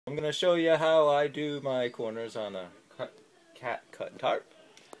I'm going to show you how I do my corners on a cat cut tarp.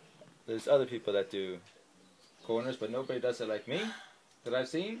 There's other people that do corners, but nobody does it like me that I've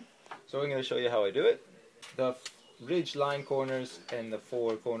seen. So I'm going to show you how I do it. The ridge line corners and the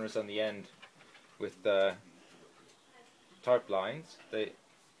 4 corners on the end with the tarp lines,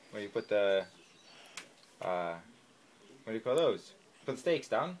 where you put the what do you call those? Put the stakes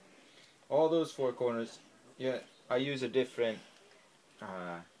down. All those 4 corners, yeah, I use a different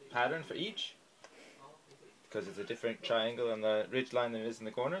pattern for each, because it's a different triangle on the ridge line than it is in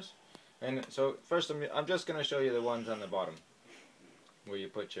the corners. And so first I'm just going to show you the ones on the bottom where you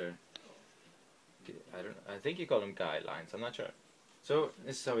put your, I think you call them guide lines, I'm not sure. So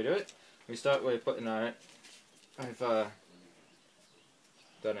this is how we do it. We start by putting our, I've done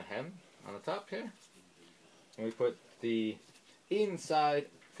a hem on the top here, and we put the inside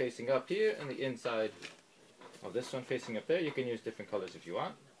facing up here and the inside of this one facing up there. You can use different colors if you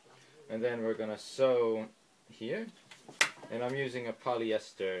want. And then we're going to sew here, and I'm using a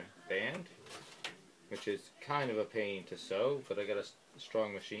polyester band, which is kind of a pain to sew, but I got a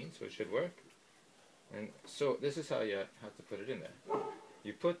strong machine, so it should work. And so this is how you have to put it in there.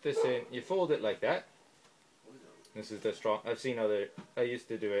 You put this in, you fold it like that. This is the strong, I used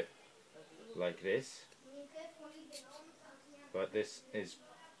to do it like this, but this is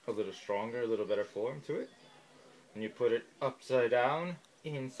a little stronger, a little better form to it. And you put it upside down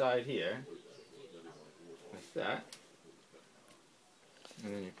inside here, like that.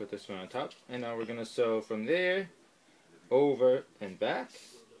 And then you put this one on top. And now we're going to sew from there, over and back.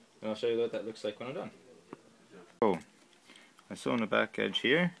 And I'll show you what that looks like when I'm done. So, I sew on the back edge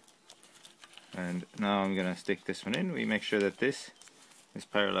here. And now I'm going to stick this one in. We make sure that this is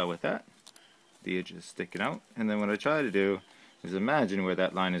parallel with that. The edge is sticking out. And then what I try to do is imagine where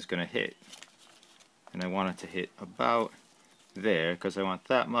that line is going to hit. And I want it to hit about there, because I want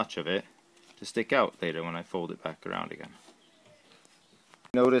that much of it to stick out later when I fold it back around again.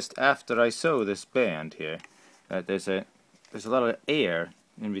 Noticed after I sew this band here that there's a lot of air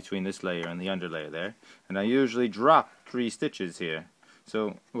in between this layer and the underlayer there, and I usually drop 3 stitches here.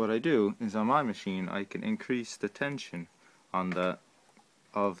 So what I do is on my machine I can increase the tension on the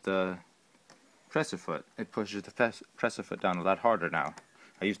presser foot. It pushes the presser foot down a lot harder now.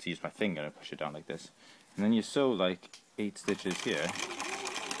 I used to use my finger and push it down like this. And then you sew like 8 stitches here.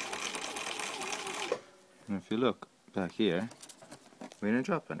 And if you look back here, we didn't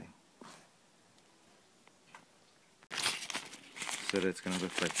drop any. So that's going to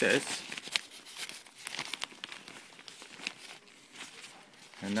look like this.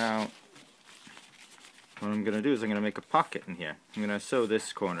 And now what I'm going to do is I'm going to make a pocket in here. I'm going to sew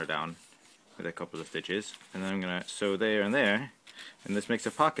this corner down with a couple of stitches, and then I'm going to sew there and there, and this makes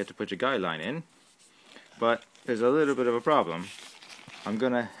a pocket to put your guide line in. But there's a little bit of a problem. I'm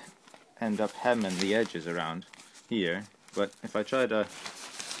going to end up hemming the edges around here, but if I try to,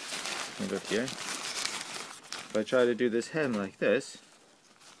 look here, if I try to do this hem like this,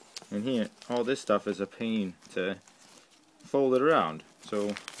 and here, all this stuff is a pain to fold it around.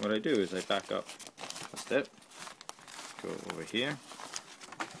 So what I do is I back up a step, go over here.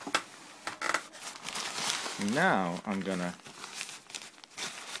 Now I'm gonna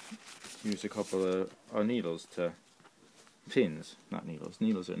use a couple of needles to pins, not needles.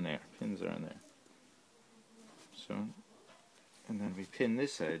 Needles are in there. Pins are in there. So, and then we pin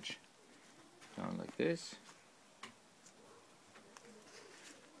this edge down like this.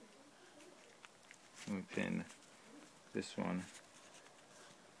 And we pin this one.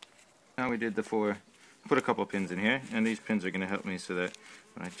 Now we did the 4. Put a couple pins in here, and these pins are going to help me so that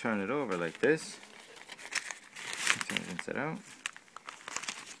when I turn it over like this, turn it inside out.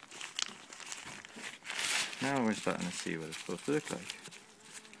 Now we're starting to see what it's supposed to look like.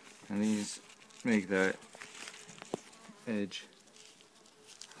 And these make that edge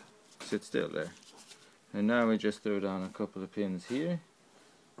sit still there. And now we just throw down a couple of pins here.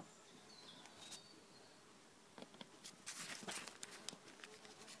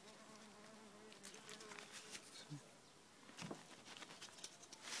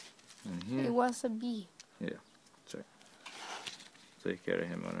 And here. It was a bee. Yeah, sorry. Take care of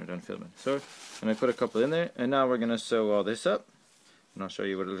him when we're done filming. So, and I put a couple in there, and now we're going to sew all this up, and I'll show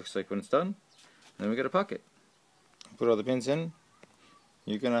you what it looks like when it's done. And then we get a pocket. Put all the pins in.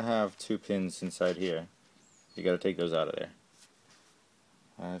 You're going to have 2 pins inside here. You got to take those out of there.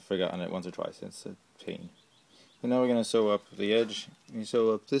 I've forgotten it once or twice. It's a pain. And now we're going to sew up the edge. You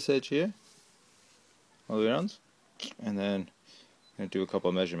sew up this edge here, all the way around, and then I'm going to do a couple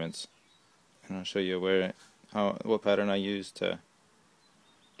of measurements, and I'll show you what pattern I use to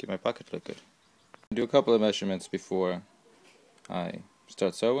get my pocket to look good. Do a couple of measurements before I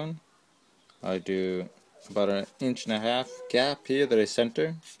start sewing. I do about 1.5 inch gap here that I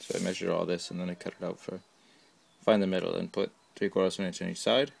center. So I measure all this and then I cut it out find the middle and put 3/4 inch on each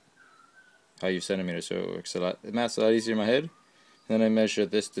side. I use centimeters, so it works the math's a lot easier in my head. And then I measure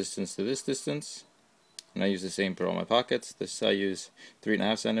this distance to this distance, and I use the same for all my pockets. This I use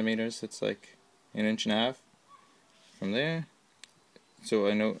 3.5 centimeters. It's like 1.5 inches from there. So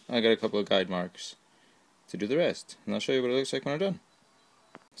I know I got a couple of guide marks to do the rest, and I'll show you what it looks like when I'm done.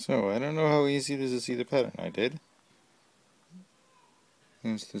 So I don't know how easy it is to see the pattern I did.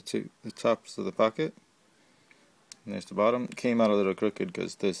 Here's the tops of the pocket, and there's the bottom. It came out a little crooked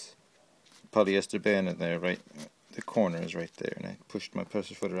because this polyester band in there, right, the corner is right there, and I pushed my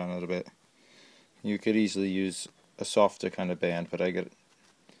pressure foot around a little bit. You could easily use a softer kind of band, but I got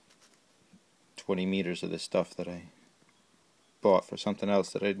 20 meters of this stuff that I bought for something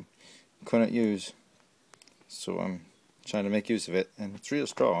else that I couldn't use, so I'm trying to make use of it, and it's real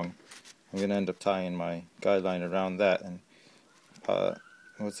strong. I'm going to end up tying my guideline around that, and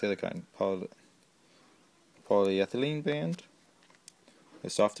what's the other kind? Polyethylene band. The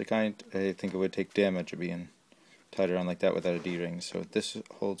softer kind, I think it would take damage of being tied around like that without a D-ring, so this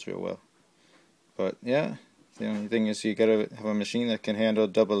holds real well. But yeah, the only thing is you gotta have a machine that can handle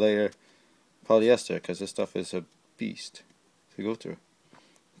double layer polyester, because this stuff is a beast to go through.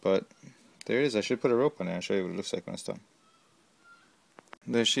 But there it is. I should put a rope on it and show you what it looks like when it's done.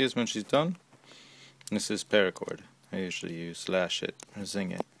 There she is when she's done. This is paracord. I usually use slash it or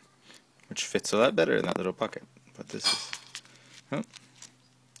zing it, which fits a lot better in that little pocket. But this is... Oh.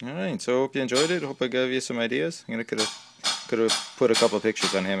 Alright, so I hope you enjoyed it. Hope I gave you some ideas. I'm gonna could have put a couple of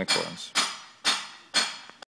pictures on hammock forums.